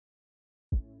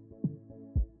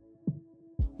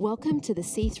Welcome to the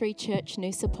C3 Church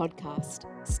Noosa podcast.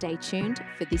 Stay tuned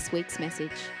for this week's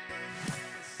message.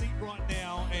 Seat right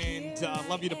now, and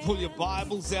love you to pull your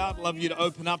Bibles out. Love you to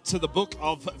open up to the book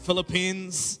of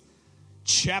Philippians,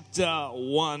 chapter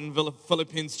 1.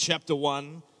 Philippians, chapter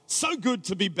 1. So good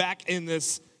to be back in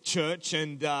this church,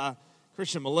 and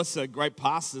Christian and Melissa, great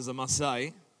pastors, I must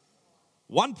say.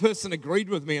 One person agreed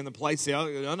with me in the place here.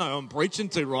 I know I'm preaching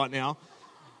to right now.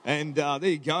 And there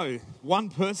you go.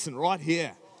 One person right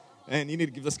here. And you need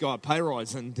to give this guy a pay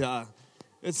rise. And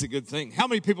it's a good thing. How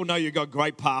many people know you've got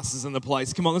great pastors in the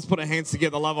place? Come on, let's put our hands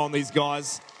together. Love on these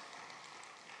guys.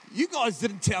 You guys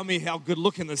didn't tell me how good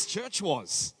looking this church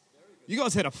was. You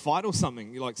guys had a fight or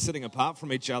something. You're like sitting apart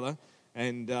from each other.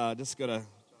 And just got to...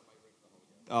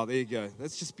 Oh, there you go.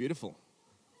 That's just beautiful.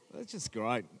 That's just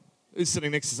great. Who's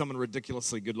sitting next to someone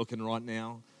ridiculously good looking right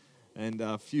now? And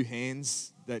a few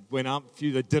hands that went up, a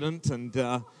few that didn't,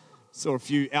 and saw a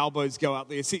few elbows go up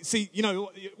there. See, you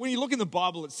know, when you look in the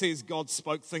Bible, it says God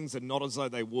spoke things that not as though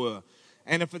they were.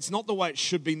 And if it's not the way it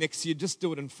should be next to you, just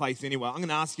do it in faith anyway. I'm going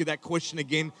to ask you that question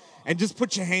again, and just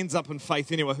put your hands up in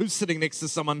faith anyway. Who's sitting next to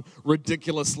someone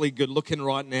ridiculously good looking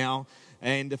right now?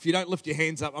 And if you don't lift your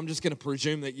hands up, I'm just going to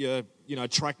presume that you're,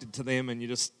 attracted to them, and you're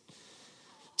just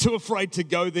too afraid to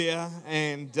go there.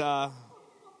 And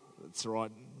that's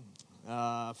right.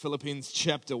 Philippians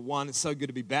chapter 1. It's so good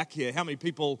to be back here. How many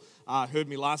people heard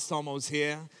me last time I was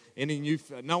here? Any new?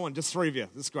 No one, just three of you.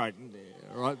 That's great.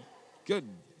 All right, good.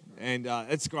 And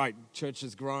it's great. Church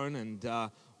has grown, and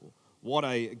what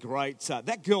a great...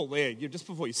 that girl there, just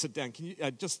before you sit down, can you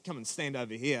just come and stand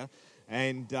over here?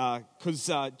 And because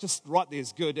just right there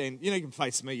is good. And, you can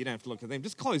face me. You don't have to look at them.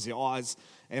 Just close your eyes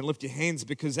and lift your hands,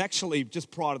 because actually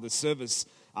just prior to the service,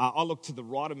 I looked to the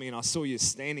right of me and I saw you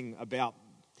standing about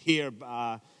here,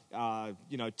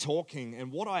 talking,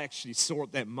 and what I actually saw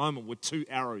at that moment were two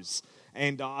arrows,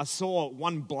 and I saw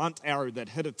one blunt arrow that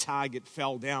hit a target,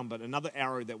 fell down, but another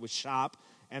arrow that was sharp,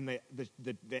 and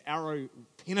the arrow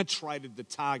penetrated the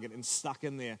target and stuck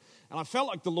in there. And I felt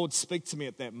like the Lord speak to me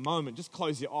at that moment. Just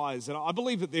close your eyes. And I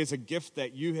believe that there's a gift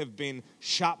that you have been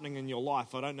sharpening in your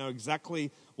life. I don't know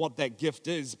exactly what that gift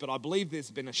is, but I believe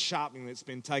there's been a sharpening that's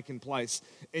been taking place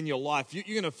in your life. You're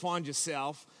going to find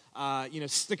yourself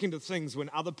sticking to things when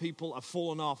other people are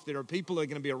falling off. There are people that are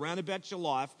going to be around about your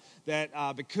life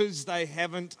that because they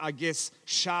haven't,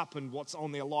 sharpened what's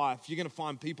on their life, you're going to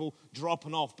find people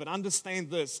dropping off. But understand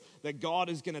this, that God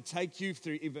is going to take you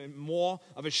through even more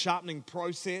of a sharpening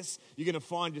process. You're going to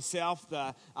find yourself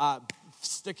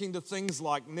sticking to things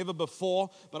like never before.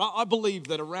 But I believe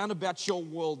that around about your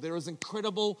world, there is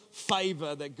incredible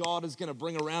favor that God is going to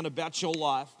bring around about your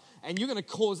life. And you're going to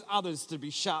cause others to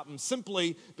be sharpened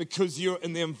simply because you're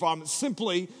in the environment,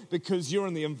 simply because you're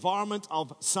in the environment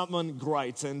of someone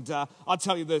great. And I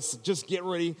tell you this, just get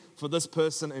ready for this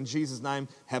person in Jesus' name.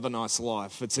 Have a nice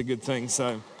life. It's a good thing.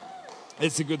 So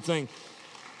it's a good thing.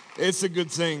 It's a good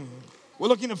thing. We're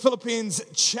looking at Philippians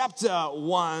chapter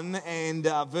 1 and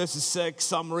verses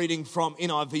 6. I'm reading from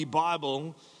NIV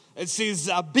Bible. It says,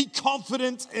 be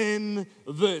confident in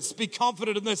this. Be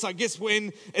confident in this. I guess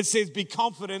when it says be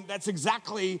confident, that's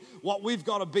exactly what we've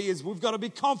got to be. Is we've got to be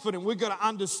confident. We've got to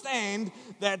understand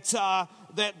that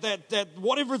that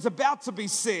whatever is about to be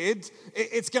said,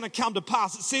 it's going to come to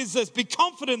pass. It says this, be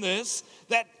confident in this,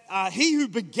 that he who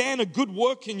began a good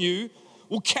work in you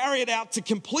will carry it out to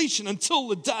completion until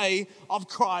the day of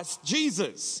Christ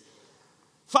Jesus.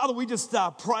 Father, we just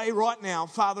pray right now,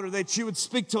 Father, that you would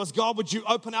speak to us. God, would you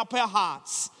open up our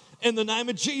hearts in the name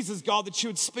of Jesus, God, that you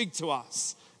would speak to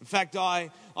us. In fact, I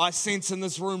sense in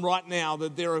this room right now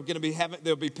that there'll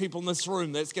be people in this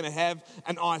room that's going to have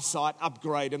an eyesight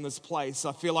upgrade in this place.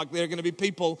 I feel like there are going to be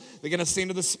people that are going to see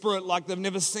into the Spirit like they've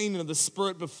never seen into the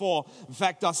Spirit before. In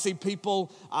fact, I see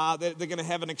people that they're going to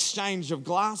have an exchange of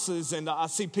glasses, and I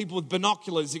see people with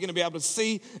binoculars. You're going to be able to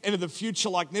see into the future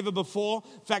like never before.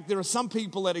 In fact, there are some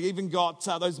people that have even got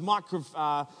those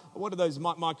what are those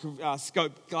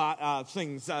microscope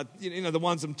things? The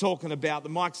ones I'm talking about, the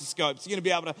microscopes. You're going to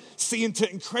be able to see into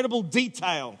incredible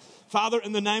detail. Father,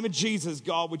 in the name of Jesus,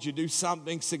 God, would you do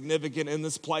something significant in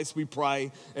this place, we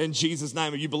pray, in Jesus'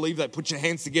 name. If you believe that, put your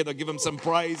hands together, give him some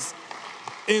praise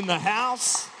in the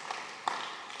house.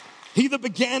 He that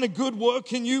began a good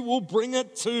work in you will bring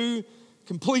it to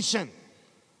completion.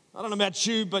 I don't know about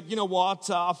you, but you know what?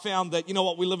 I found that,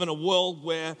 we live in a world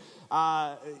where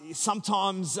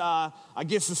sometimes, I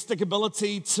guess, the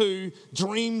stickability to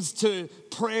dreams, to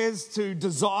prayers, to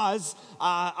desires,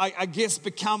 I guess,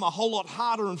 become a whole lot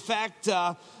harder. In fact,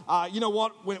 you know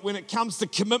what, when it comes to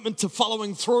commitment to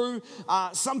following through,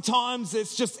 sometimes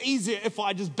it's just easier if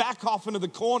I just back off into the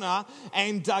corner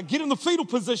and get in the fetal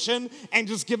position and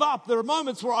just give up. There are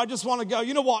moments where I just want to go,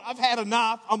 you know what, I've had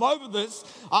enough, I'm over this,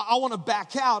 I want to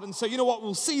back out. And so, you know what,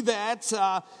 we'll see that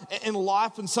in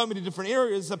life in so many different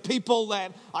areas of people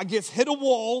that, I guess, hit a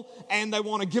wall and they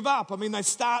want to give up. I mean, they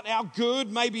start out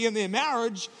good, maybe in their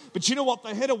marriage, but you know what,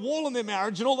 they hit a wall in their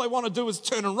marriage and all they want to do is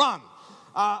turn and run.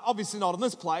 Obviously not in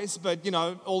this place, but, you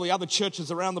know, all the other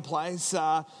churches around the place,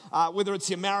 whether it's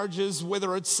your marriages,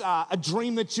 whether it's a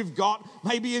dream that you've got,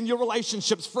 maybe in your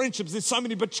relationships, friendships. There's so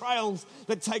many betrayals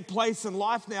that take place in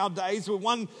life nowadays where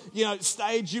one, you know,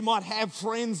 stage you might have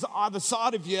friends either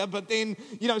side of you, but then,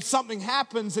 you know, something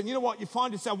happens and you know what, you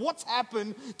find yourself, what's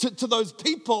happened to those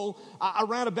people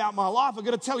around about my life? I've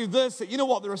got to tell you this, that you know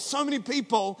what, there are so many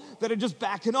people that are just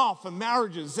backing off in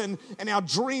marriages and our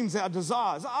dreams, our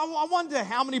desires. I wonder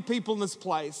how many people in this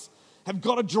place have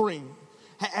got a dream,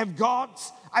 have got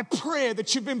a prayer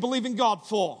that you've been believing God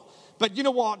for. But you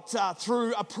know what,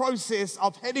 through a process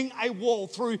of hitting a wall,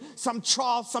 through some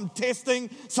trial, some testing,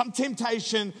 some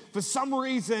temptation, for some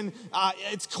reason,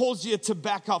 it's caused you to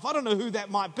back off. I don't know who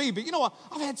that might be, but you know what,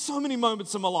 I've had so many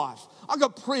moments in my life. I've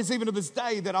got prayers even to this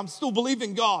day that I'm still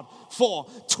believing God for.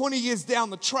 20 years down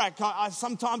the track, I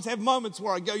sometimes have moments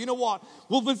where I go, you know what,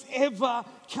 will this ever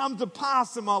come to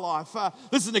pass in my life?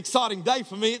 This is an exciting day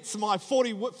for me. It's my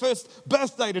 41st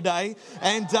birthday today,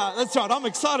 and that's right, I'm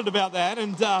excited about that,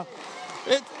 and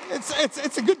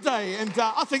it's a good day, and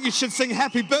I think you should sing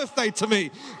happy birthday to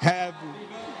me.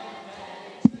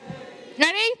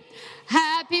 Ready?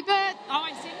 Happy birthday. Oh,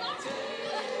 I sing lots.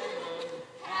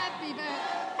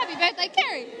 Happy birthday,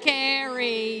 Carrie.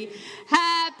 Carrie,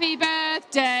 happy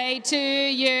birthday to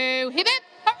you. Hip hip,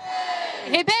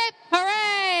 hooray! Hip hip,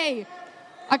 hooray!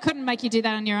 I couldn't make you do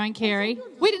that on your own, Carrie.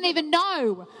 We didn't even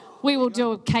know. We will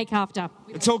do a cake after.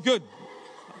 It's all good.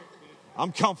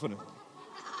 I'm confident.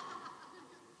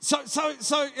 So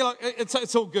you know,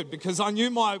 it's all good because I knew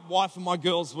my wife and my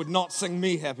girls would not sing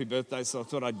me happy birthday, so I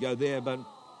thought I'd go there. But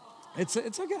it's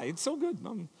okay. It's all good.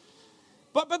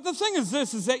 But the thing is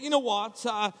this, is that, you know what,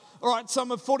 all right, so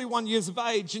I'm 41 years of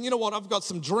age, and you know what, I've got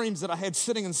some dreams that I had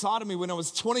sitting inside of me when I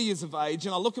was 20 years of age,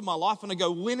 and I look at my life and I go,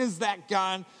 when is that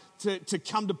going to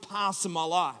come to pass in my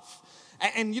life?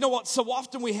 And you know what, so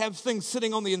often we have things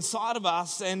sitting on the inside of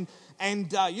us, and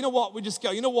you know what, we just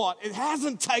go, you know what, it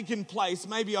hasn't taken place,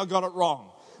 maybe I got it wrong.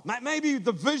 Maybe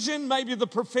the vision, maybe the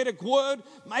prophetic word,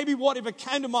 maybe whatever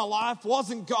came to my life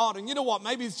wasn't God. And you know what?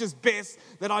 Maybe it's just best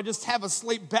that I just have a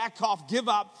sleep, back off, give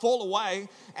up, fall away,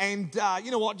 and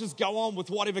you know what? Just go on with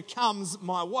whatever comes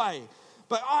my way.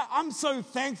 But I'm so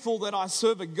thankful that I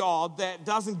serve a God that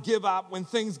doesn't give up when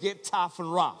things get tough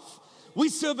and rough. We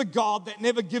serve a God that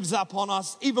never gives up on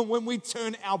us, even when we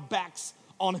turn our backs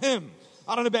on Him.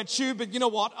 I don't know about you, but you know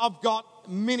what? I've got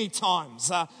many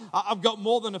times. I've got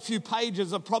more than a few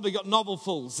pages. I've probably got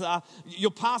novelfuls.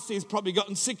 Your pastor has probably got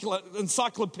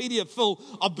encyclopedia full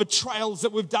of betrayals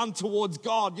that we've done towards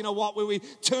God. You know what? Where we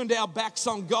turned our backs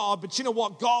on God. But you know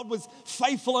what? God was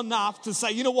faithful enough to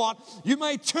say, you know what? You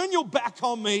may turn your back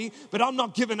on me, but I'm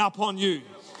not giving up on you.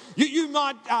 You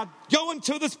might go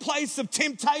into this place of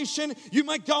temptation. You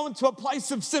might go into a place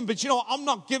of sin. But you know what? I'm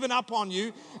not giving up on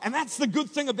you. And that's the good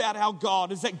thing about our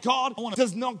God, is that God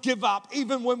does not give up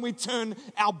even when we turn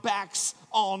our backs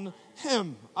on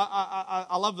Him.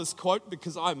 I love this quote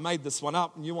because I made this one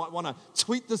up. And you might want to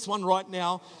tweet this one right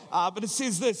now. But it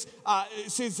says this.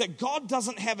 It says that God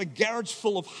doesn't have a garage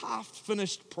full of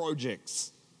half-finished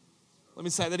projects. Let me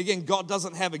say that again. God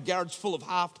doesn't have a garage full of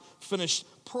half-finished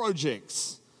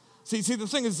projects. See, the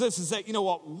thing is this, is that, you know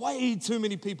what, way too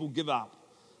many people give up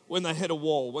when they hit a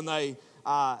wall, when they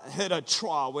hit a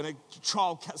trial, when a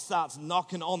trial starts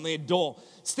knocking on their door.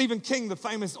 Stephen King, the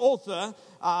famous author,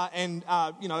 and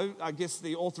you know, I guess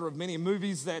the author of many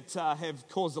movies that have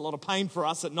caused a lot of pain for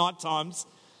us at night times,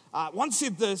 once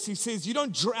said this. He says, you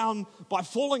don't drown by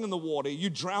falling in the water, you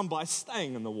drown by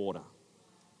staying in the water.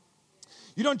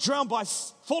 You don't drown by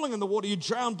falling in the water, you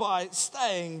drown by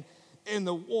staying in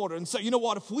the water. And so, you know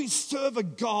what, if we serve a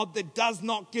God that does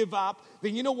not give up,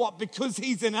 then you know what, because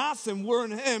He's in us and we're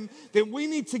in Him, then we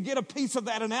need to get a piece of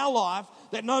that in our life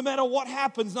that no matter what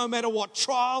happens, no matter what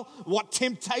trial, what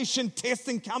temptation,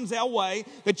 testing comes our way,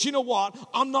 that you know what,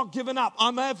 I'm not giving up.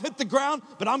 I may have hit the ground,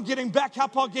 but I'm getting back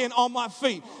up again on my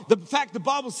feet. The fact the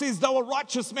Bible says, though a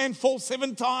righteous man falls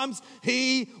 7 times,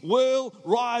 he will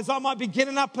rise. I might be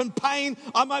getting up in pain.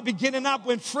 I might be getting up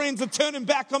when friends are turning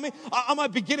back on me. I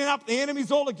might be getting up, the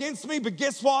enemy's all against me, but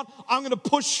guess what? I'm going to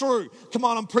push through. Come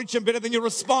on, I'm preaching better than you're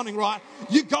responding, right?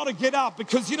 You got to get up,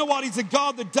 because you know what? He's a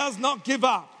God that does not give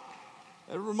up.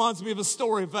 It reminds me of a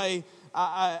story of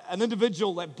an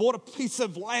individual that bought a piece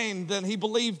of land, and he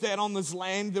believed that on this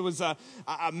land there was a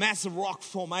massive rock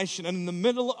formation, and in the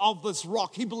middle of this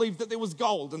rock he believed that there was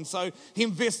gold, and so he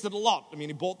invested a lot. I mean,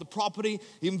 he bought the property,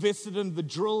 he invested in the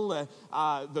drill,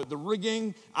 the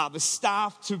rigging, the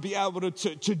staff to be able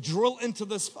to drill into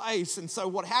this space. And so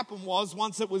what happened was,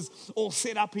 once it was all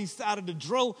set up, he started to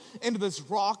drill into this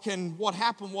rock, and what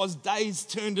happened was days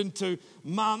turned into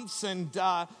months, and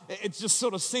it just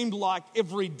sort of seemed like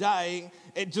every day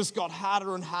it just got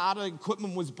harder and harder.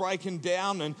 Equipment was breaking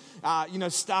down,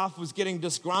 and staff was getting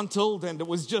disgruntled, and it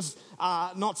was just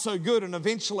not so good. And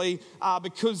eventually,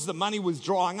 because the money was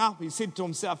drying up, he said to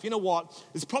himself, you know what,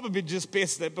 it's probably just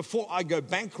best that before I go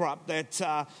bankrupt,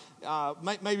 that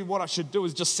maybe what I should do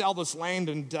is just sell this land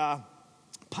and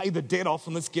pay the debt off,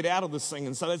 and let's get out of this thing.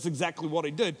 And so that's exactly what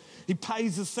he did. He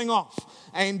pays this thing off,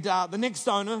 and the next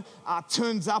owner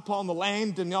turns up on the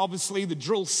land, and obviously the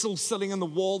drill's still sitting in the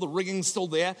wall, the rigging's still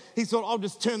there. He thought, I'll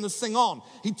just turn this thing on.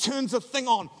 He turns the thing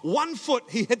on. 1 foot,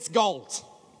 he hits gold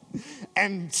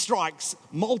and strikes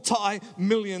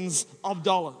multi-millions of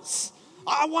dollars.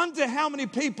 I wonder how many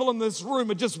people in this room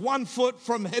are just 1 foot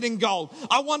from hitting gold.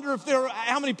 I wonder if there are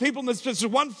how many people in this just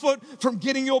 1 foot from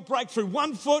getting your breakthrough,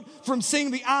 1 foot from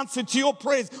seeing the answer to your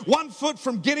prayers, 1 foot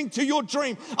from getting to your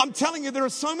dream. I'm telling you, there are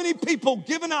so many people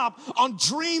giving up on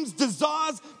dreams,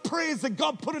 desires, prayers that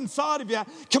God put inside of you.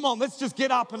 Come on, let's just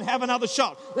get up and have another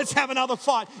shot. Let's have another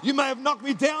fight. You may have knocked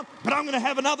me down, but I'm going to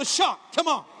have another shot. Come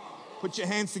on. Put your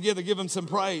hands together, give him some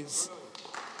praise.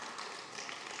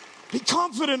 Be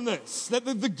confident in this, that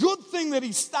the good thing that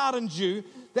he started you,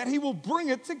 that he will bring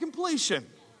it to completion.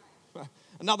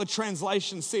 Another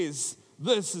translation says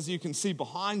this, as you can see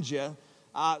behind you,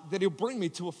 that he'll bring me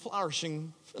to a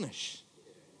flourishing finish.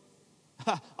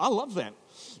 I love that.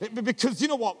 Because you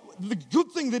know what? The good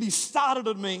thing that he started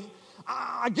in me,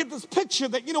 I get this picture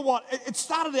that, you know what, it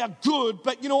started out good,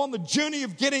 but, on the journey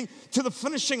of getting to the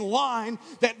finishing line,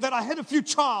 that I hit a few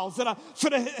trials, that I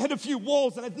hit a few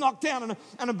walls, and it knocked down,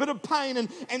 and a bit of pain.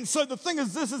 And so the thing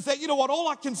is this, is that, you know what, all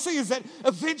I can see is that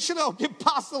eventually I'll get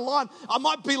past the line. I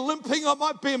might be limping, I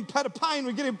might be in a bit of pain,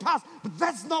 we're getting past, but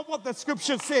that's not what the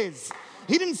scripture says.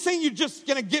 He didn't say you're just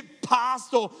going to get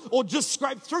past or just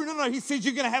scrape through. No, he says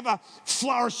you're going to have a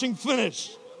flourishing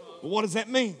finish. Well, what does that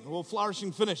mean? Well,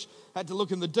 flourishing finish. I had to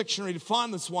look in the dictionary to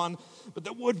find this one. But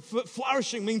the word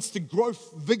flourishing means to grow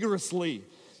vigorously,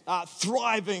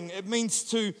 thriving. It means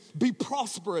to be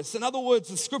prosperous. In other words,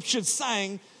 the scripture is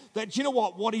saying that, you know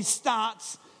what he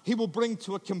starts, he will bring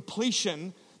to a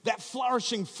completion. That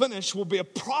flourishing finish will be a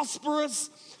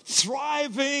prosperous,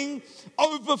 thriving,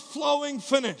 overflowing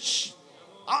finish.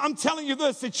 I'm telling you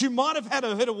this, that you might have had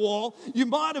to hit a wall. You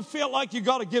might have felt like you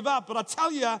got to give up. But I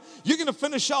tell you, you're going to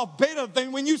finish off better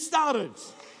than when you started.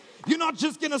 You're not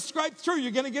just going to scrape through.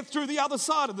 You're going to get through the other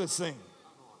side of this thing.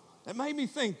 It made me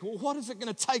think, well, what is it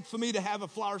going to take for me to have a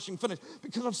flourishing finish?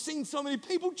 Because I've seen so many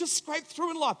people just scrape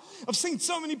through in life. I've seen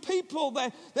so many people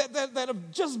that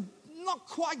have just not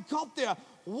quite got there.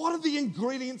 What are the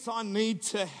ingredients I need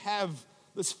to have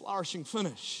this flourishing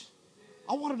finish?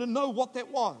 I wanted to know what that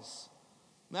was.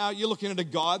 Now, you're looking at a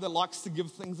guy that likes to give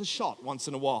things a shot once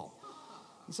in a while.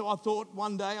 And so I thought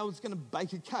one day I was going to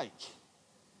bake a cake.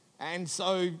 And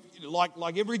so,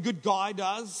 like every good guy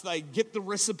does, they get the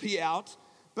recipe out.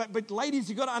 But ladies,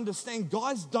 you've got to understand,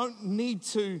 guys don't need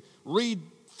to read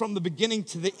from the beginning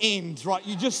to the end, right?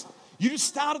 You just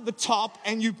start at the top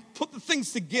and you put the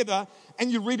things together and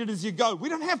you read it as you go. We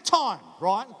don't have time,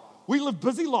 right? We live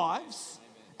busy lives.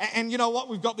 And you know what?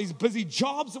 We've got these busy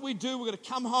jobs that we do. We've got to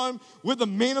come home. We're the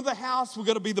men of the house. We've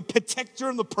got to be the protector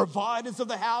and the providers of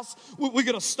the house. We've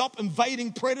got to stop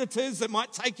invading predators that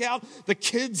might take out the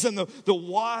kids and the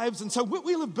wives. And so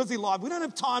we live busy lives. We don't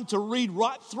have time to read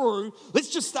right through. Let's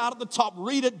just start at the top,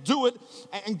 read it, do it,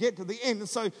 and get to the end. And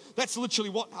so that's literally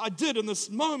what I did in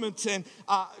this moment. And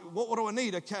what do I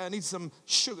need? Okay, I need some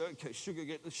sugar. Okay, sugar,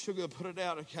 get the sugar, put it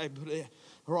out. Okay, put it there.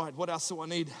 All right, what else do I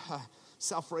need?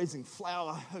 Self-raising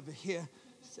flour over here.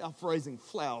 Self-raising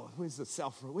flour. Where's the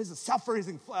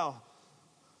self-raising flour?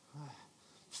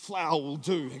 Flour will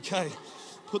do, okay.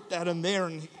 Put that in there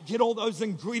and get all those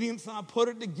ingredients, and I put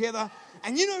it together.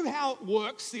 And you know how it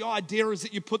works. The idea is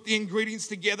that you put the ingredients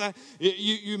together,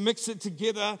 you mix it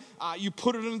together, you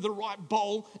put it into the right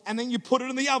bowl, and then you put it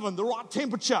in the oven, the right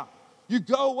temperature. You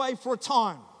go away for a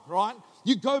time, right?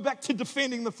 You go back to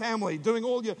defending the family, doing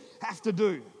all you have to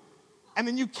do. And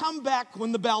then you come back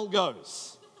when the bell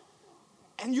goes.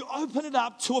 And you open it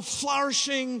up to a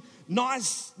flourishing,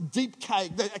 nice, deep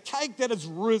cake, a cake that has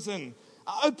risen.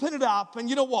 I open it up, and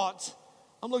you know what?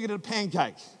 I'm looking at a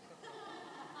pancake.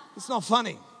 It's not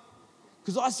funny,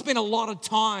 because I spent a lot of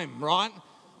time, right?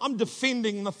 I'm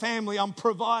defending the family. I'm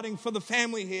providing for the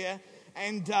family here.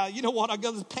 And you know what? I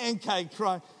got this pancake,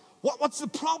 right? What's the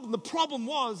problem? The problem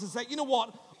is that, you know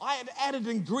what? I had added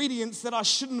ingredients that I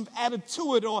shouldn't have added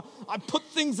to it, or I put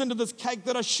things into this cake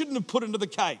that I shouldn't have put into the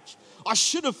cake. I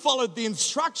should have followed the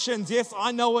instructions. Yes,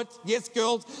 I know it. Yes,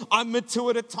 girls, I admit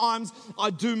to it at times. I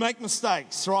do make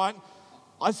mistakes, right?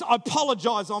 I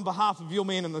apologize on behalf of your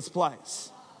men in this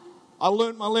place. I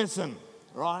learned my lesson,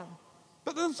 right?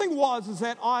 But the thing is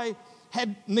that I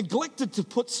had neglected to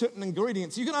put certain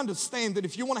ingredients. You can understand that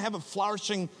if you want to have a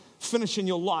flourishing finish in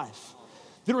your life,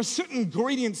 there are certain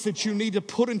ingredients that you need to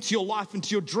put into your life, into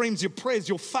your dreams, your prayers,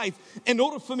 your faith, in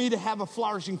order for me to have a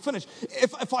flourishing finish.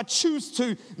 If I choose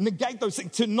to negate those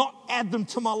things, to not add them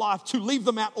to my life, to leave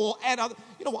them out or add other,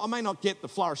 you know what, I may not get the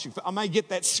flourishing. I may get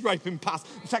that scraping past.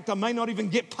 In fact, I may not even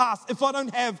get past. If I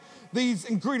don't have these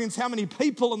ingredients, how many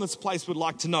people in this place would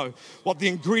like to know what the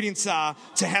ingredients are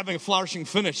to having a flourishing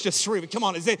finish? Just three. But come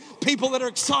on, is there people that are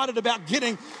excited about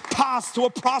getting past to a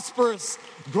prosperous,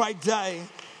 great day?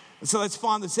 And so let's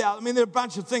find this out. I mean, there are a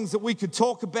bunch of things that we could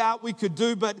talk about, we could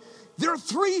do, but there are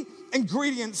three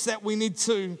ingredients that we need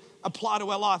to apply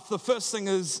to our life. The first thing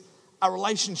is a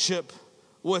relationship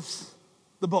with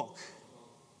the book.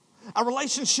 A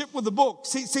relationship with the book.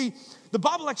 See, the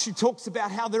Bible actually talks about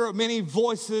how there are many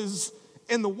voices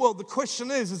in the world. The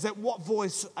question is that what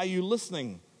voice are you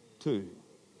listening to?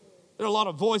 There are a lot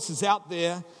of voices out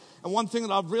there. And one thing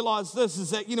that I've realized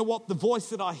is that, you know what, the voice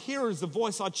that I hear is the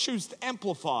voice I choose to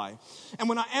amplify. And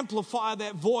when I amplify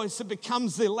that voice, it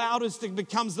becomes the loudest, it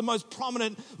becomes the most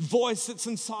prominent voice that's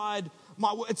inside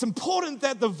my world. It's important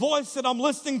that the voice that I'm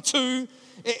listening to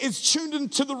is tuned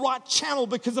into the right channel,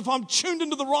 because if I'm tuned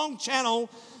into the wrong channel,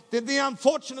 then the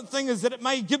unfortunate thing is that it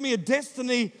may give me a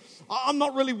destiny I'm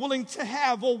not really willing to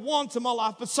have or want in my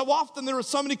life. But so often there are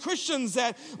so many Christians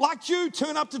that, like you,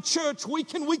 turn up to church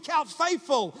week in, week out,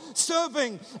 faithful,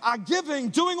 serving, giving,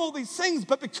 doing all these things.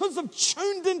 But because they've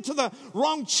tuned into the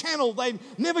wrong channel, they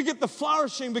never get the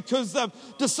flourishing because they've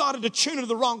decided to tune into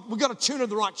the wrong. We've got to tune into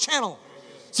the right channel.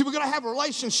 See, we've got to have a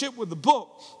relationship with the book.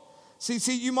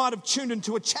 See, you might have tuned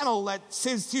into a channel that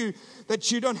says to you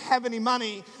that you don't have any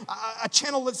money, a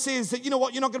channel that says that, you know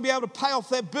what, you're not going to be able to pay off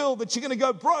that bill, that you're going to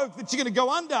go broke, that you're going to go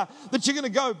under, that you're going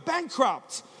to go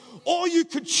bankrupt. Or you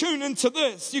could tune into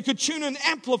this. You could tune in,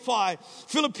 amplify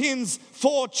Philippians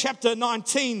 4, chapter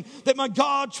 19, that my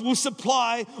God will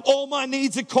supply all my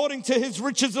needs according to his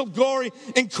riches of glory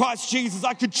in Christ Jesus.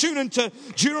 I could tune into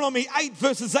Deuteronomy 8,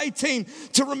 verses 18,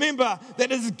 to remember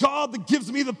that it is God that gives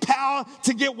me the power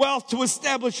to get wealth, to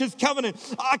establish his covenant.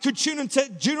 I could tune into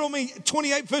Deuteronomy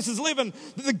 28, verses 11,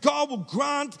 that God will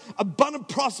grant abundant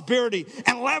prosperity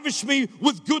and lavish me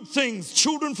with good things,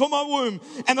 children from my womb,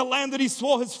 and the land that he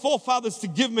swore his forefathers to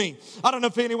give me. I don't know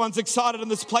if anyone's excited in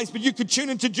this place, but you could tune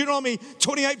into Deuteronomy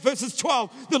 28 verses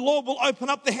 12. The Lord will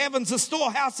open up the heavens, the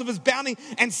storehouse of his bounty,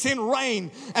 and send rain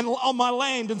and on my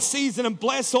land and season, and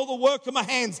bless all the work of my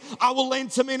hands. I will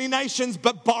lend to many nations,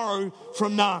 but borrow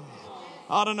from none.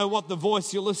 I don't know what the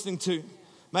voice you're listening to.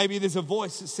 Maybe there's a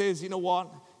voice that says, you know what,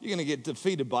 you're going to get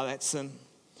defeated by that sin.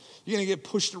 You're going to get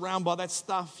pushed around by that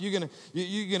stuff. You're going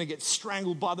to get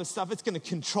strangled by this stuff. It's going to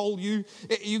control you.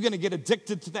 You're going to get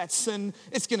addicted to that sin.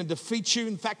 It's going to defeat you.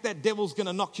 In fact, that devil's going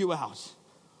to knock you out.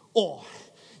 Or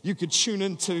you could tune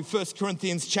into 1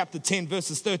 Corinthians chapter 10,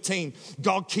 verses 13.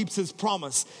 God keeps his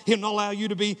promise. He'll not allow you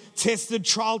to be tested,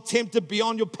 trialed, tempted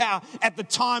beyond your power. At the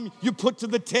time you put to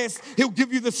the test, he'll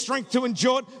give you the strength to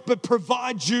endure it, but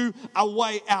provide you a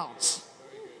way out.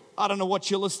 I don't know what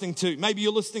you're listening to. Maybe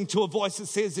you're listening to a voice that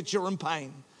says that you're in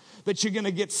pain, that you're going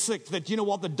to get sick, that you know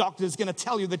what, the doctor is going to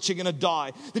tell you that you're going to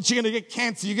die, that you're going to get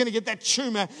cancer, you're going to get that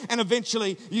tumor, and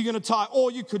eventually you're going to die.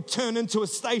 Or you could turn into a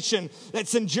station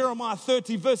that's in Jeremiah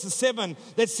 30 verses 7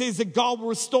 that says that God will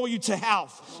restore you to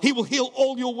health. He will heal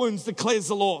all your wounds, declares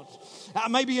the Lord.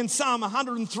 Maybe in Psalm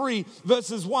 103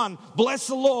 verses 1, bless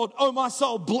the Lord, O my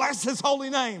soul, bless his holy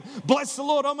name. Bless the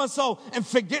Lord, O my soul, and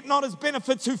forget not his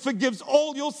benefits, who forgives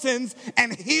all your sins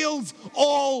and heals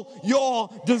all your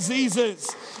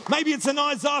diseases. Maybe it's in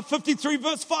Isaiah 53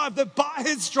 verse 5 that by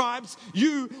his stripes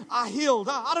you are healed.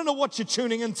 I don't know what you're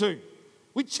tuning into.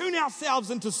 We tune ourselves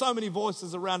into so many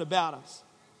voices around about us.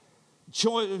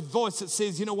 Voice that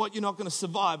says, you know what, you're not going to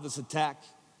survive this attack.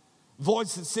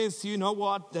 Voice that says, you know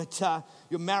what, that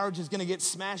your marriage is going to get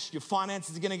smashed, your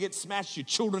finances are going to get smashed, your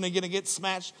children are going to get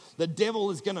smashed, the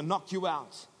devil is going to knock you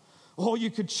out. Or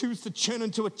you could choose to tune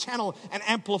into a channel and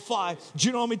amplify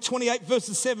Deuteronomy 28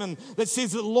 verses 7 that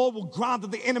says that the Lord will grant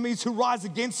that the enemies who rise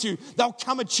against you, they'll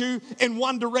come at you in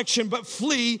one direction but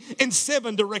flee in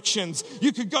 7 directions.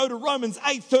 You could go to Romans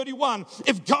 8:31.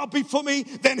 If God be for me,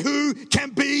 then who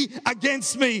can be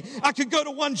against me? I could go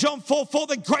to 1 John 4:4,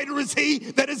 that greater is he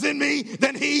that is in me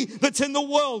than he that's in the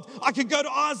world. I could go to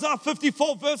Isaiah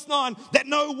 54 verse 9, that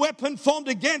no weapon formed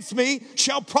against me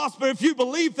shall prosper. If you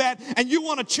believe that and you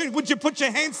want to tune, would you put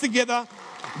your hands together?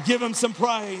 Give him some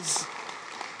praise.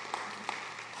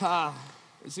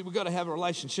 See, we've got to have a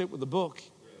relationship with the book.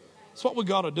 It's what we've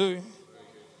got to do.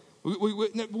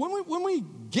 When we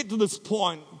get to this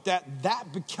point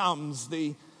that becomes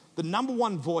the number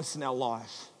one voice in our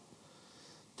life,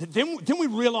 then we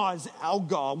realize our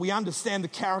God, we understand the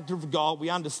character of God, we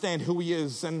understand who he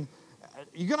is, and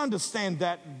you've got to understand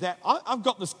that I've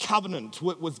got this covenant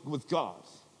with God.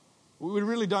 We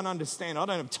really don't understand. I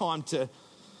don't have time to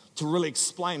really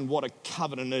explain what a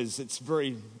covenant is. It's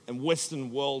very, in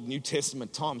Western world, New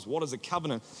Testament times, what is a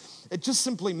covenant? It just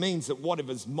simply means that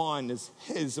whatever's mine is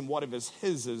his and whatever's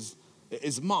his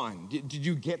is mine. Did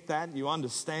you get that? You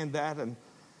understand that?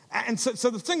 And so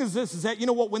the thing is this, is that, you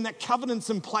know what, when that covenant's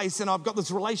in place and I've got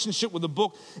this relationship with the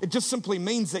book, it just simply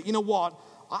means that, you know what,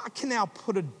 I can now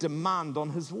put a demand on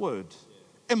his word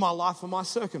in my life and my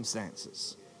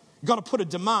circumstances. You've got to put a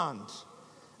demand.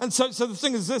 And so the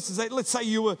thing is this, is that let's say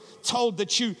you were told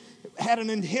that you had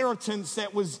an inheritance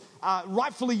that was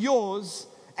rightfully yours,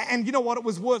 and you know what, it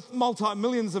was worth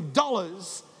multi-millions of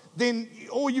dollars, then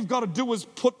all you've got to do is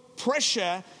put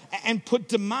pressure and put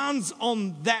demands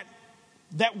on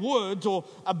that word, or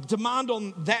a demand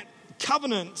on that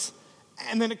covenant,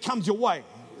 and then it comes your way.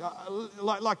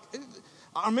 Like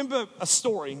I remember a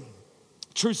story,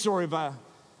 true story of a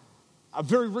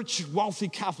very rich, wealthy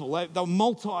couple. They were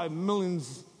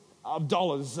multi-millions of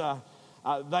dollars.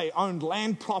 They owned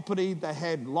land property. They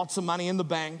had lots of money in the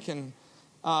bank, and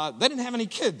they didn't have any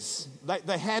kids.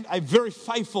 They had a very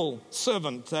faithful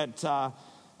servant, that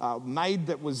maid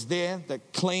that was there,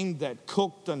 that cleaned, that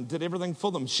cooked, and did everything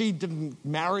for them. She didn't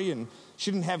marry, and she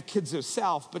didn't have kids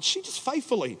herself, but she just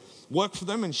faithfully worked for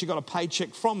them, and she got a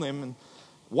paycheck from them. And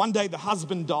one day the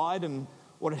husband died, and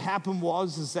what had happened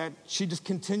was that she just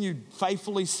continued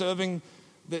faithfully serving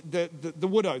the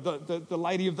widow, the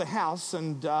lady of the house.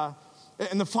 And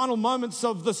in the final moments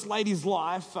of this lady's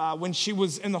life, when she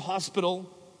was in the hospital,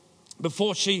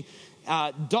 before she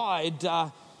died,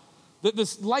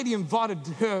 this lady invited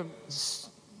her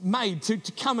maid to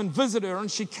come and visit her. And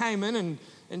she came in,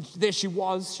 and there she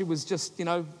was. She was just,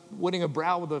 wetting her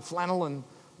brow with a flannel and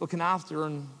looking after her.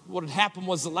 And what had happened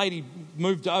was the lady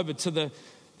moved over to the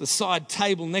side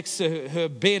table next to her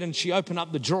bed, and she opened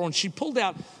up the drawer and she pulled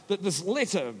out this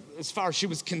letter, as far as she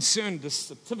was concerned, this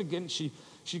certificate. And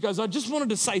she goes, I just wanted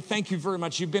to say thank you very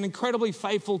much. You've been incredibly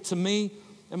faithful to me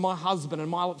and my husband in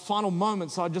my final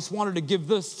moments. I just wanted to give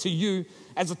this to you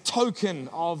as a token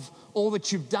of all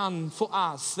that you've done for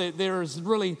us. There is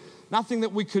really nothing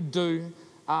that we could do,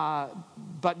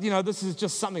 but this is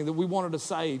just something that we wanted to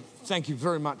say thank you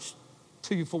very much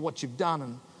to you for what you've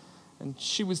done. And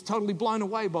she was totally blown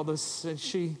away by this.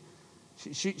 She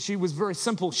was very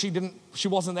simple. She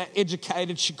wasn't that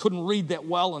educated. She couldn't read that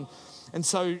well. And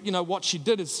so, what she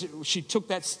did is she took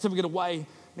that certificate away.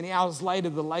 Many hours later,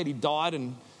 the lady died.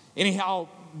 And anyhow,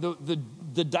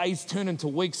 the days turned into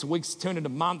weeks turned into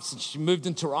months. And she moved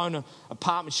into her own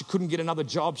apartment. She couldn't get another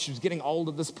job. She was getting old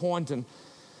at this point. And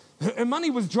her money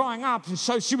was drying up, and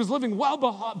so she was living well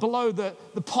below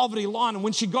the poverty line. And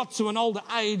when she got to an older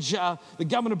age, the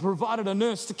government provided a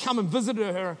nurse to come and visit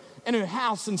her in her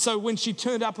house. And so when she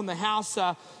turned up in the house,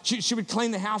 she would clean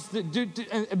the house,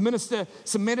 administer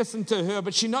some medicine to her.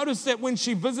 But she noticed that when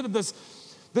she visited this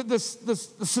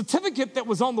certificate that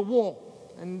was on the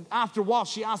wall, and after a while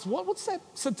she asked, what's that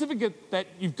certificate that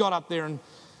you've got up there? And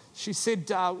she said,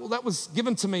 well, that was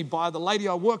given to me by the lady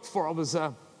I worked for. I was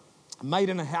maid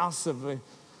in a house of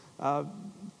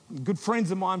good friends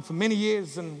of mine for many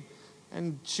years, and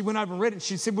she went over and read it.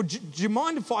 She said, do you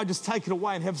mind if I just take it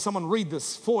away and have someone read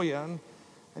this for you?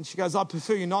 And she goes, I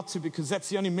prefer you not to, because that's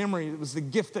the only memory. It was the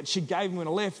gift that she gave me when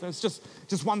I left. And it's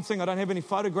just one thing. I don't have any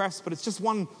photographs, but it's just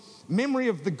one memory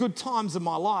of the good times of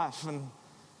my life. And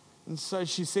And so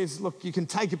she says, look, you can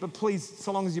take it, but please,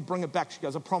 so long as you bring it back. She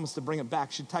goes, I promise to bring it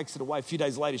back. She takes it away. A few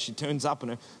days later, she turns up in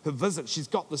her visit. She's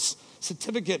got this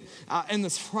certificate in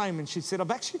this frame. And she said,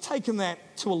 I've actually taken that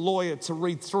to a lawyer to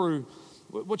read through.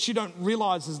 What you don't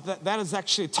realize is that that is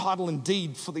actually a title and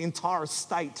deed for the entire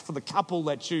estate, for the couple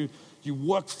that you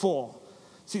work for.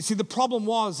 See, the problem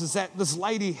is that this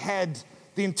lady had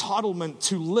the entitlement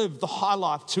to live the high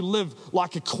life, to live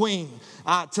like a queen,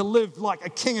 to live like a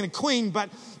king and a queen. But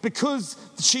because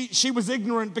she was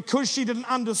ignorant, because she didn't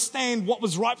understand what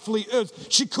was rightfully hers,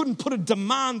 she couldn't put a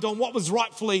demand on what was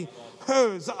rightfully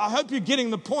hers. I hope you're getting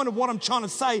the point of what I'm trying to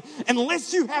say.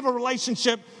 Unless you have a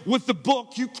relationship with the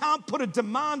book, you can't put a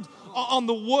demand on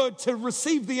the word to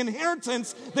receive the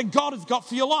inheritance that God has got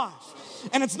for your life.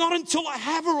 And it's not until I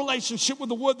have a relationship with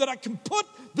the word that I can put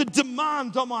the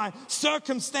demand on my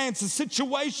circumstances,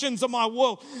 situations of my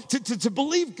world, to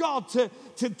believe God,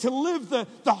 to live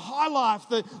the high life,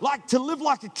 to live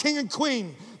like a king and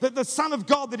queen, the son of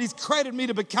God that he's created me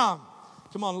to become.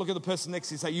 Come on, look at the person next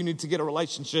to you and say, you need to get a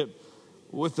relationship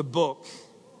with the book.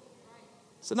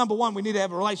 So number one, we need to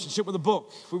have a relationship with the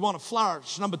book if we want to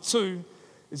flourish. Number two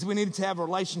is we need to have a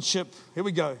relationship, here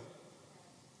we go,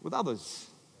 with others.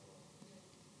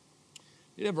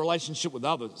 You need to have a relationship with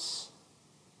others.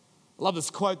 I love this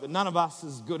quote that none of us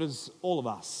is as good as all of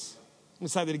us. Let me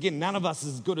say that again. None of us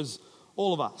is as good as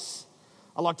all of us.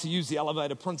 I like to use the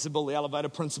elevator principle. The elevator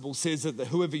principle says that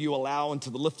whoever you allow into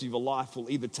the lift of your life will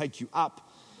either take you up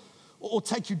or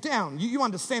take you down. You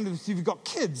understand that if you've got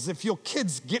kids, if your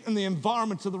kids get in the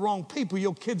environment of the wrong people,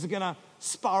 your kids are going to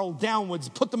spiral downwards.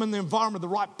 Put them in the environment of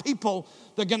the right people,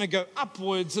 they're going to go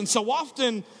upwards. And so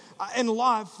often in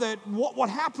life that what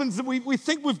happens is we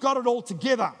think we've got it all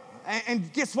together.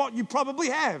 And guess what? You probably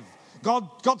have.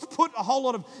 God's put a whole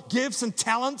lot of gifts and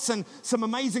talents and some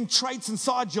amazing traits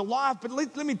inside your life. But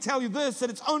let me tell you this,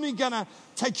 that it's only going to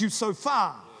take you so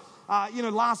far.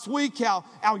 Last week, our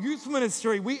youth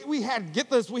ministry, we had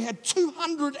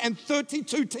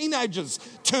 232 teenagers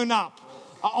turn up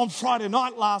on Friday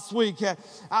night last week.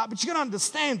 But you got to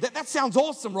understand that sounds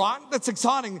awesome, right? That's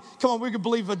exciting. Come on, we can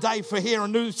believe a day for here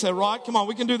and Noosa, right? Come on,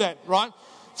 we can do that, right?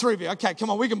 3 of you. Okay, come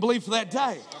on, we can believe for that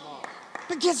day.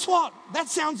 But guess what? That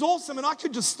sounds awesome, and I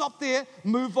could just stop there,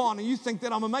 move on, and you think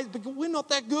that I'm amazing, but we're not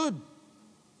that good.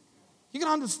 You can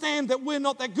understand that we're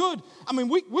not that good. I mean,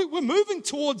 we're moving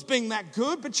towards being that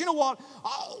good, but you know what?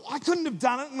 I couldn't have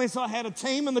done it unless I had a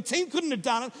team, and the team couldn't have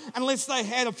done it unless they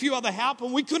had a few other help,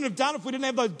 and we couldn't have done it if we didn't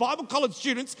have those Bible college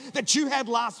students that you had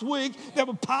last week that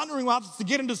were partnering with us to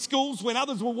get into schools when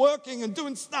others were working and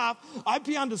doing stuff. I hope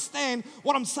you understand.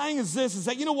 What I'm saying is this, is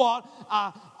that, you know what?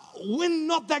 We're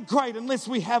not that great unless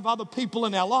we have other people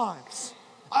in our lives.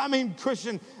 I mean,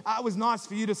 Christian, it was nice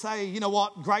for you to say, you know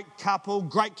what, great couple,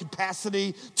 great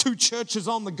capacity, 2 churches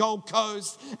on the Gold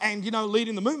Coast and,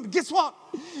 leading the movement. But guess what?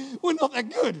 We're not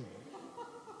that good.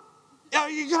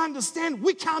 You got to understand,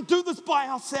 we can't do this by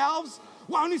ourselves.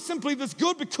 We're only simply this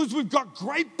good because we've got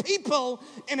great people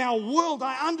in our world.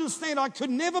 I understand I could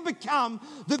never become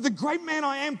the great man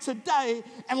I am today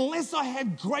unless I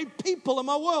had great people in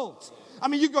my world. I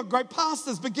mean, you've got great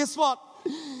pastors, but guess what?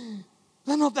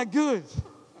 They're not that good.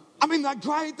 I mean, they're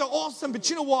great, they're awesome, but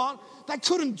you know what? They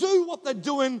couldn't do what they're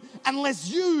doing unless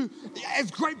you,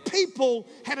 as great people,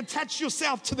 had attached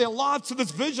yourself to their lives, to this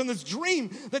vision, this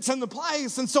dream that's in the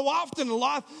place. And so often in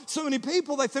life, so many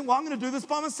people, they think, well, I'm going to do this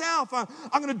by myself.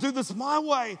 I'm going to do this my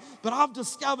way. But I've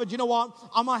discovered, you know what?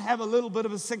 I might have a little bit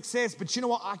of a success, but you know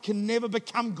what? I can never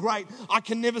become great. I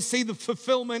can never see the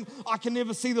fulfillment. I can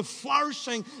never see the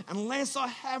flourishing unless I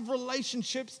have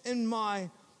relationships in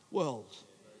my world.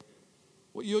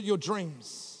 Your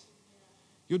dreams,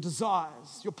 your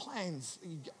desires, your plans,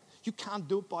 you can't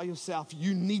do it by yourself.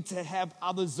 You need to have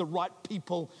others, the right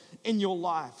people in your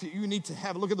life. You need to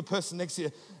have, look at the person next to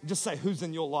you, and just say, who's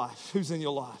in your life? Who's in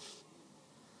your life?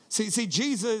 See,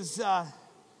 Jesus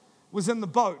was in the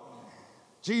boat.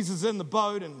 Jesus in the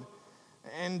boat, and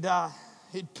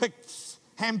he'd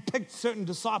handpicked certain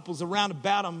disciples around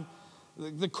about him.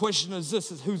 The question is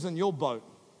this, is who's in your boat?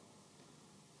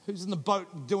 Who's in the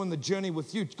boat doing the journey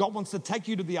with you? God wants to take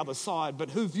you to the other side, but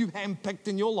who have you handpicked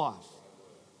in your life?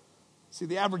 See,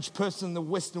 the average person in the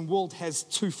Western world has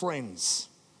 2 friends.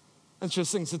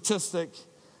 Interesting statistic.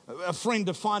 A friend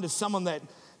defined as someone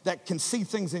that can see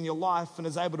things in your life and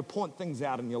is able to point things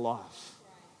out in your life.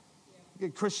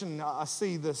 Christian, I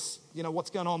see this,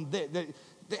 what's going on there.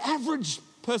 The average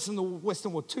person in the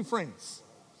Western world, 2 friends.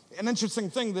 An interesting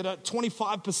thing that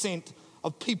 25%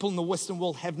 of people in the Western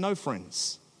world have no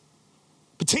friends.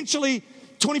 Potentially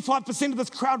 25% of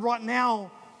this crowd right now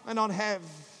may not have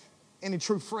any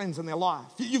true friends in their life.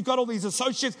 You've got all these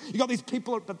associates, you've got these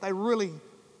people, but they really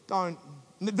don't.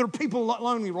 There are people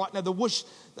lonely right now that wish,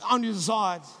 that only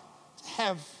desired to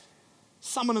have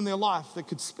someone in their life that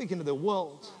could speak into their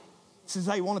world. It says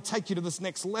they want to take you to this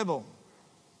next level.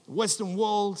 The Western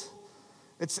world,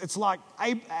 it's like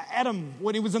Adam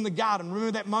when he was in the garden.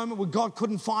 Remember that moment where God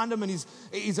couldn't find him and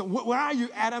he's like, where are you,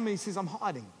 Adam? And he says, I'm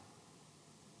hiding.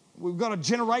 We've got a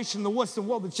generation in the Western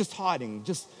world that's just hiding,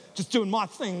 just doing my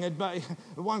thing. It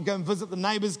won't go and visit the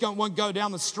neighbors, won't go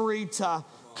down the street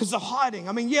because they're hiding.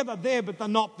 I mean, yeah, they're there, but they're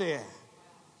not there.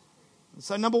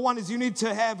 So number one is you need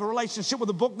to have a relationship with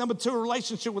the book. Number two, a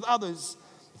relationship with others.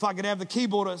 If I could have the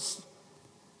keyboardist.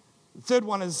 The third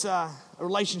one is a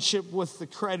relationship with the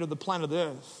creator of the planet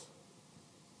Earth.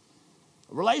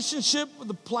 A relationship with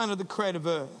the planet of the creator of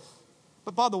Earth.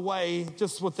 But by the way,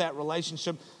 just with that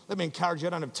relationship, let me encourage you,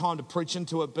 I don't have time to preach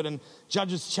into it, but in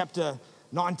Judges chapter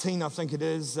 19, I think it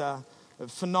is, a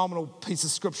phenomenal piece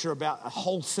of scripture about a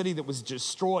whole city that was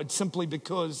destroyed simply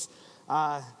because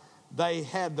they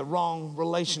had the wrong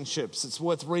relationships. It's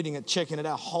worth reading it, checking it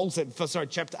out.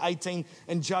 Chapter 18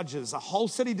 in Judges. A whole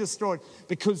city destroyed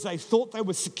because they thought they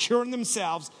were secure in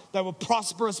themselves. They were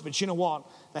prosperous, but you know what?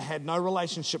 They had no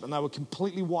relationship and they were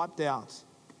completely wiped out.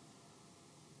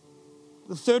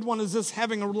 The third one is this,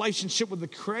 having a relationship with the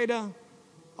creator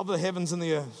of the heavens and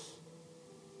the earth.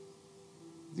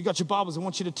 If you've got your Bibles, I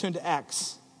want you to turn to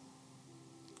Acts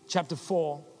chapter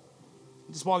 4.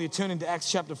 Just while you're turning to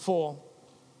Acts chapter 4,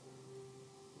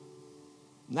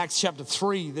 in Acts chapter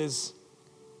 3, there's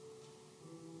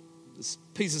this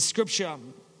piece of scripture.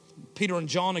 Peter and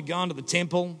John had gone to the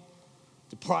temple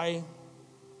to pray.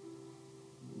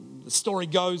 The story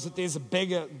goes that there's a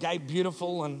beggar, Gate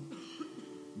Beautiful, and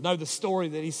know the story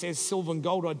that he says, silver and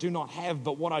gold I do not have,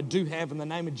 but what I do have in the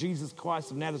name of Jesus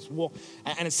Christ of Nazareth walk.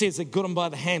 And it says that got him by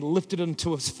the hand, lifted him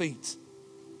to his feet.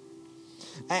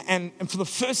 And for the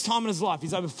first time in his life,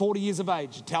 he's over 40 years of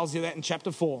age. It tells you that in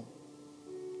chapter 4.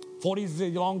 40 is a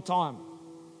long time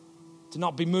to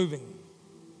not be moving.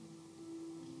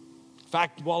 In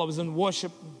fact, while I was in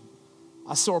worship,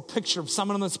 I saw a picture of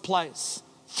someone in this place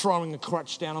throwing a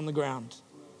crutch down on the ground.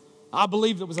 I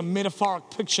believe it was a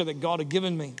metaphoric picture that God had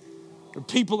given me. There are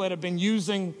people that have been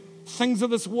using things of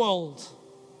this world,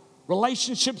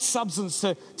 relationship, substance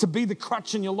to be the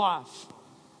crutch in your life.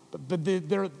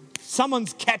 But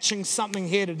someone's catching something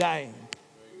here today.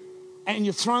 And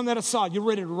you're throwing that aside. You're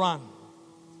ready to run.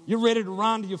 You're ready to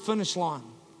run to your finish line.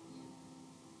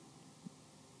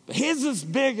 But here's this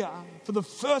beggar for the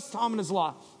first time in his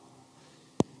life.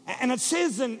 And it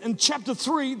says in chapter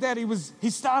 3 that he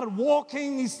started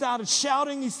walking, he started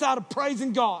shouting, he started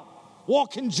praising God.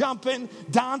 Walking, jumping,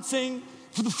 dancing.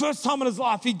 For the first time in his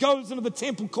life, he goes into the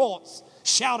temple courts,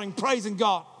 shouting, praising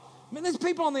God. I mean, there's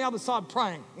people on the other side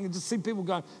praying. You can just see people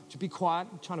going, would you be quiet?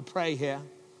 I'm trying to pray here.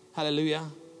 Hallelujah.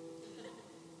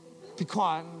 Be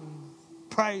quiet.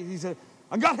 Pray. He said,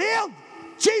 I got healed.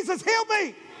 Jesus healed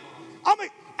me.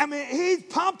 I mean, he's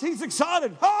pumped. He's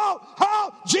excited.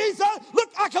 Oh, Jesus,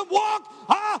 look, I can walk.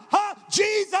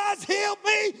 Jesus healed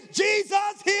me.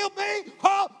 Jesus healed me.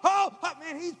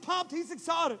 Man, he's pumped. He's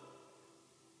excited.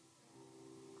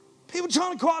 People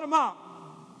trying to quiet him up.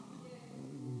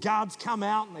 Guards come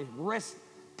out and they arrest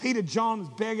Peter, John, this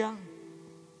beggar,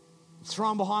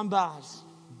 throw him behind bars.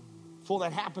 Before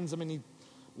that happens, I mean, he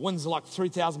wins like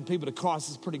 3,000 people to Christ.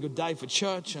 It's a pretty good day for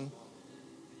church, and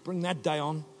bring that day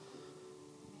on.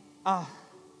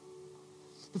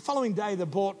 The following day, they're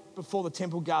brought before the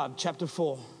temple guard, chapter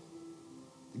 4.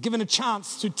 They're given a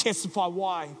chance to testify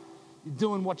why you're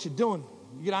doing what you're doing.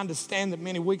 You got to understand that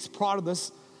many weeks prior to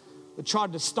this, they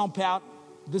tried to stomp out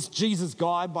this Jesus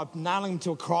guy by nailing him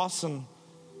to a cross, and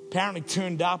apparently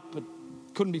turned up but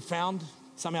couldn't be found.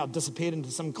 Somehow disappeared into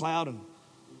some cloud. And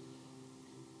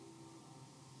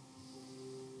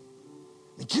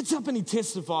he gets up and he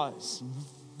testifies.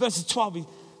 Verse 12, he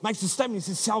makes a statement.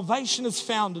 He says, salvation is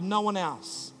found in no one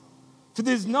else. For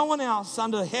there's no one else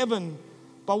under heaven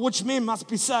by which men must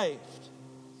be saved.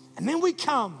 And then we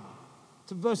come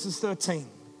to verses 13.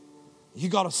 You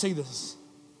got to see this.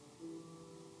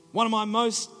 One of my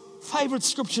most favorite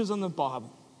scriptures in the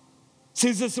Bible. It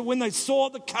says this, that when they saw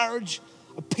the courage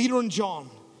of Peter and John,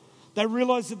 they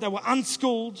realized that they were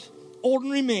unschooled,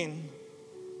 ordinary men.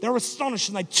 They were astonished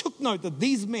and they took note that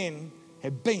these men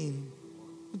had been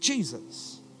with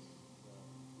Jesus.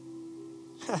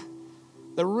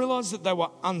 They realized that they were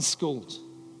unschooled.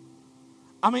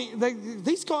 I mean,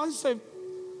 these guys, they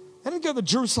didn't go to the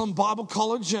Jerusalem Bible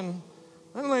College, and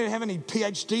they didn't have any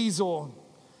PhDs or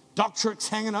doctorates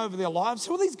hanging over their lives.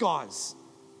 Who are these guys?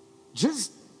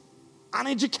 Just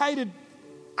uneducated,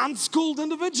 unschooled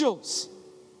individuals.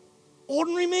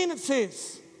 Ordinary men, it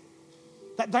says.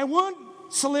 That they weren't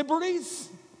celebrities.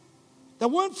 They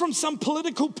weren't from some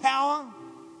political power.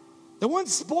 They weren't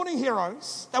sporting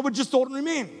heroes. They were just ordinary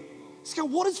men. Let's go,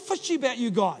 what is fishy about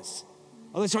you guys?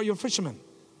 Oh, that's right, you're a fisherman.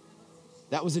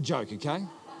 That was a joke, okay?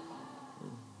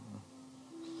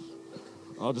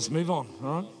 I'll just move on,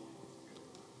 all right?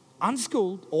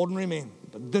 Unschooled, ordinary men.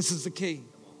 But this is the key.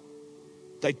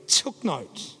 They took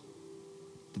note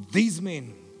that these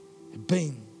men had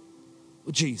been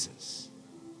with Jesus.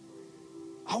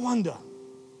 I wonder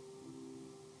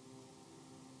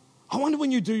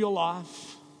when you do your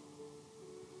life,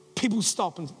 people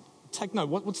stop and take note.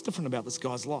 What's different about this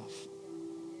guy's life?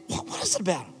 What is it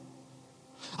about him?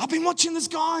 I've been watching this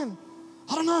guy and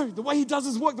I don't know, the way he does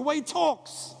his work, the way he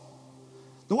talks,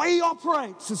 the way he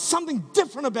operates, there's something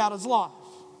different about his life.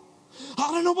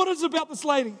 I don't know what it is about this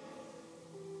lady.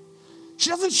 She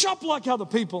doesn't shop like other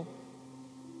people.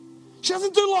 She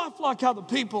doesn't do life like other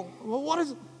people. Well, what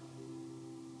is it?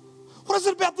 What is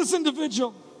it about this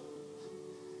individual?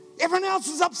 Everyone else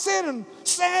is upset and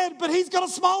sad, but he's got a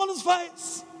smile on his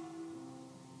face.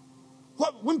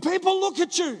 When people look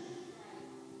at you,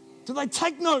 do they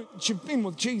take note that you've been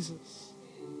with Jesus?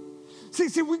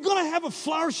 See, we've got to have a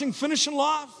flourishing finish in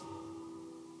life.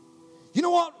 You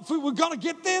know what? If we're going to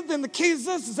get there, then the key is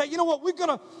this, is that, you know what? We've got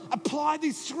to apply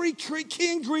these three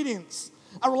key ingredients.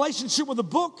 A relationship with the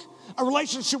book, a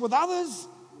relationship with others,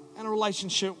 and a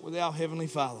relationship with our Heavenly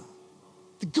Father.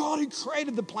 The God who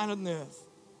created the planet and the earth,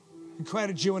 who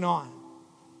created you and I.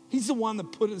 He's the one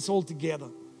that put this all together.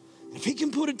 If he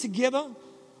can put it together,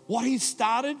 what he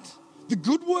started, the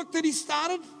good work that he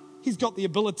started, he's got the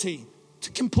ability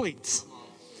to complete.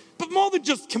 But more than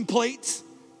just complete,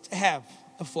 to have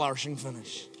a flourishing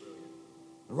finish.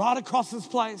 Right across this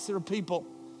place, there are people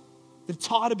that are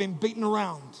tired of being beaten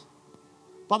around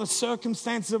by the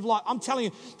circumstances of life. I'm telling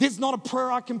you, there's not a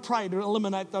prayer I can pray to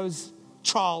eliminate those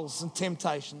trials and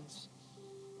temptations.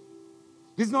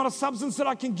 There's not a substance that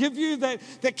I can give you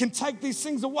that can take these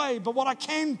things away. But what I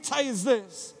can tell you is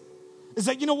this, is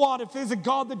that, you know what, if there's a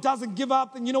God that doesn't give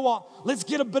up, then you know what, let's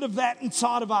get a bit of that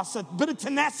inside of us, a bit of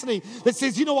tenacity that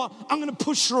says, you know what, I'm going to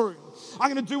push through.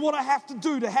 I'm going to do what I have to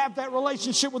do to have that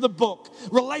relationship with the book,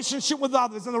 relationship with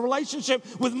others, and the relationship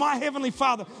with my Heavenly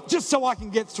Father, just so I can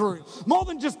get through. More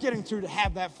than just getting through, to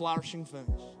have that flourishing finish.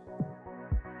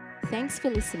 Thanks for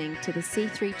listening to the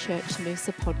C3 Church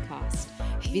Noosa podcast.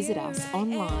 Visit us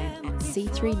online at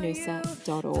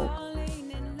c3noosa.org.